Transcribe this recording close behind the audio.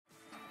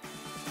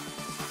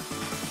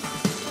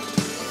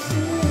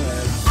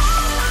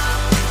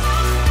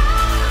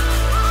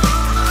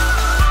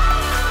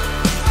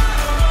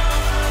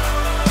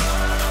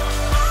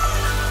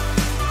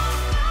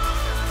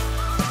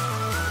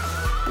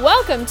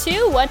Welcome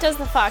to What Does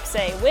the Fox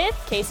Say with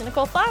Casey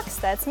Nicole Fox.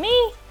 That's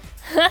me.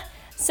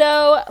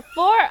 So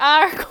for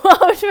our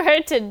quote for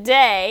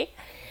today,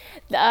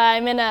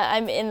 I'm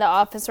in the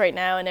office right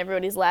now and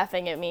everybody's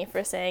laughing at me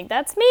for saying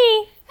that's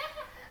me.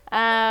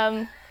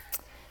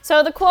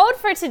 So the quote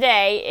for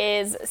today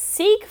is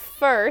seek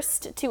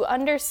first to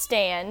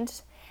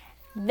understand,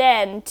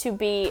 then to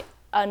be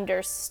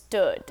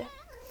understood,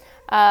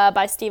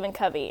 by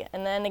Covey.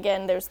 And then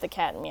again, there's the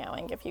cat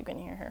meowing if you can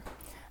hear her.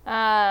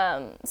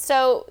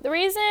 So the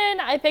reason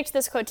I picked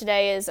this quote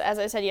today is, as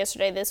I said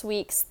yesterday, this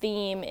week's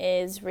theme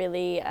is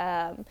really,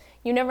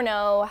 you never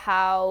know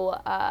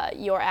how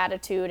your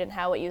attitude and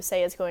how what you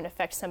say is going to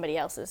affect somebody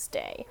else's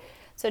day.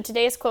 So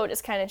today's quote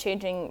is kind of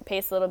changing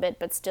pace a little bit,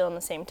 but still in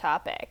the same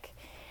topic.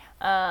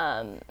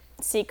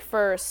 Seek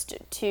first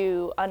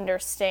to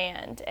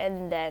understand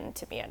and then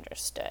to be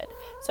understood.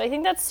 So I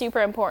think that's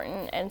super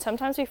important, and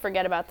sometimes we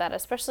forget about that,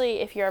 especially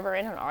if you're ever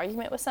in an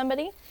argument with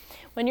somebody.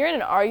 When you're in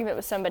an argument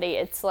with somebody,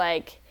 it's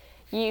like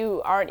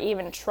you aren't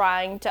even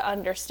trying to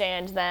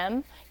understand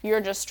them.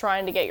 You're just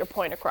trying to get your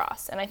point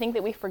across. And I think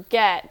that we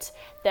forget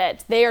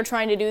that they are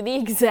trying to do the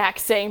exact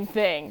same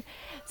thing.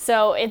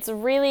 So it's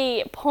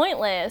really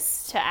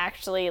pointless to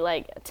actually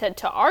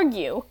to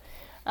argue,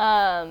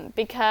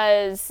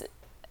 because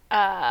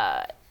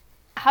How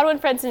to Win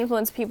Friends and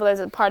Influence People,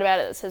 there's a part about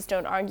it that says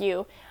don't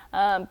argue,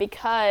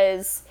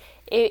 because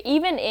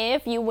even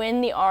if you win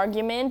the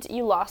argument,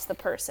 you lost the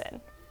person.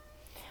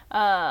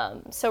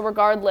 So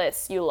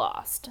regardless, you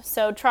lost.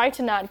 So try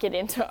to not get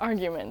into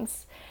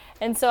arguments.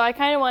 And so I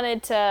kind of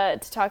wanted to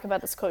talk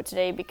about this quote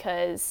today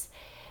because,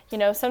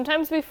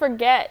 sometimes we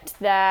forget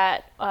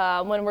that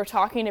when we're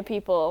talking to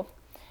people,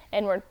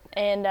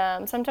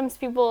 and sometimes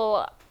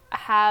people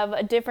have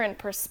a different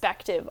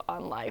perspective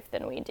on life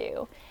than we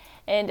do.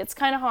 And it's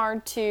kind of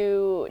hard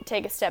to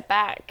take a step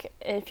back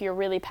if you're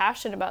really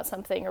passionate about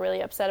something or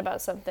really upset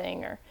about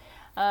something or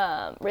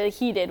really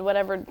heated,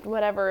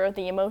 whatever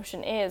the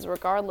emotion is,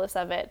 regardless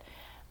of it.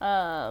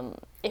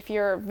 If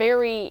you're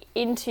very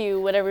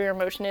into whatever your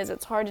emotion is,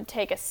 it's hard to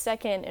take a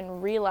second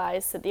and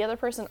realize that the other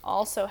person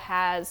also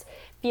has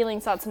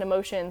feelings, thoughts, and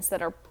emotions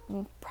that are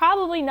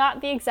probably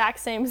not the exact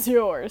same as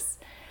yours.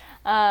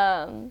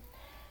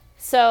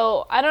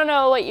 So I don't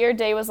know what your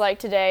day was like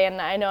today, and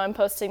I know I'm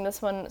posting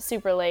this one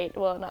super late.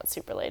 Well, not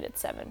super late,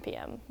 it's 7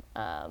 p.m.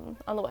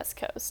 On the West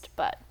Coast,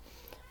 but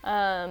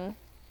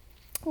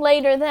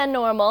later than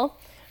normal.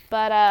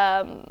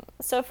 But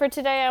so for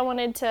today, I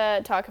wanted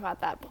to talk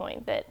about that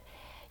point that,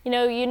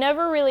 you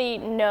never really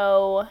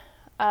know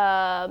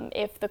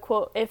if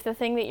the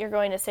thing that you're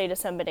going to say to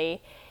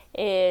somebody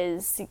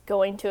is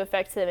going to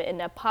affect them in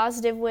a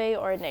positive way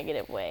or a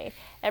negative way.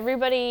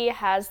 Everybody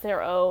has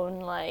their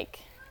own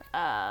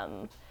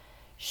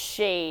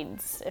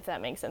shades, if that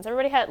makes sense.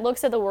 Everybody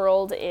looks at the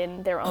world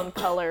in their own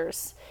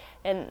colors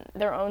and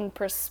their own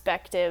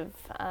perspective,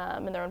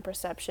 and their own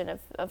perception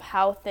of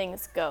how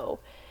things go.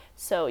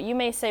 So you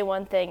may say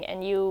one thing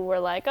and you were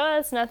like, oh,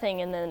 that's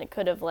nothing, and then it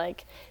could have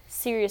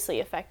seriously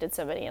affected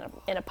somebody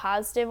in a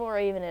positive or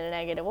even in a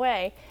negative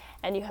way,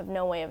 and you have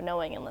no way of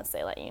knowing unless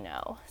they let you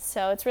know.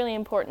 So it's really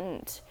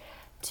important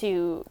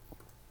to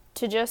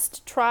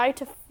just try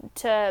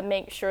to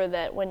make sure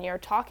that when you're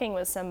talking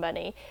with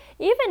somebody,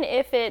 even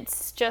if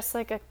it's just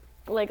like a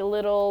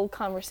little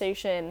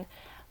conversation,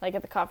 like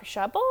at the coffee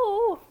shop,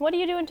 oh, what are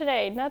you doing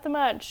today? Nothing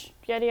much,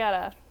 yada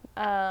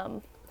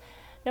yada.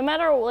 No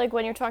matter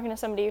when you're talking to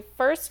somebody,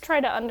 first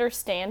try to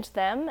understand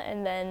them,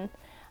 and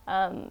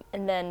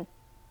then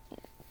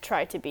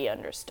try to be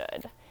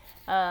understood.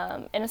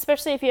 And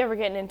especially if you ever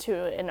get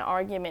into an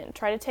argument,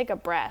 try to take a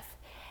breath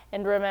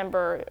and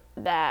remember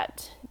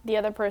that the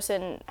other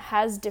person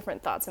has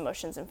different thoughts,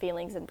 emotions, and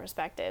feelings and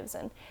perspectives,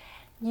 and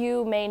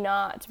you may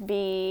not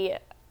be,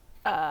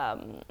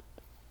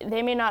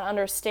 they may not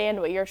understand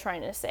what you're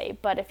trying to say,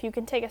 but if you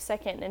can take a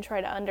second and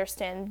try to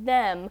understand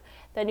them,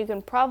 then you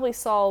can probably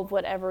solve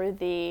whatever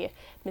the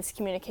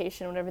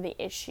miscommunication, whatever the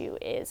issue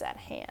is at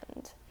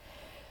hand.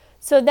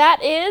 So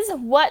that is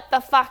What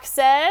the Fox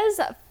Says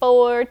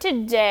for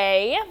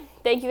today.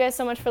 Thank you guys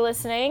so much for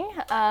listening.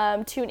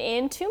 Tune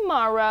in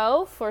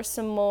tomorrow for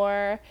some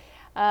more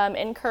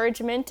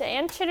encouragement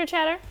and chitter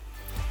chatter.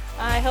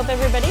 I hope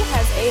everybody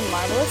has a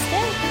marvelous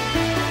day.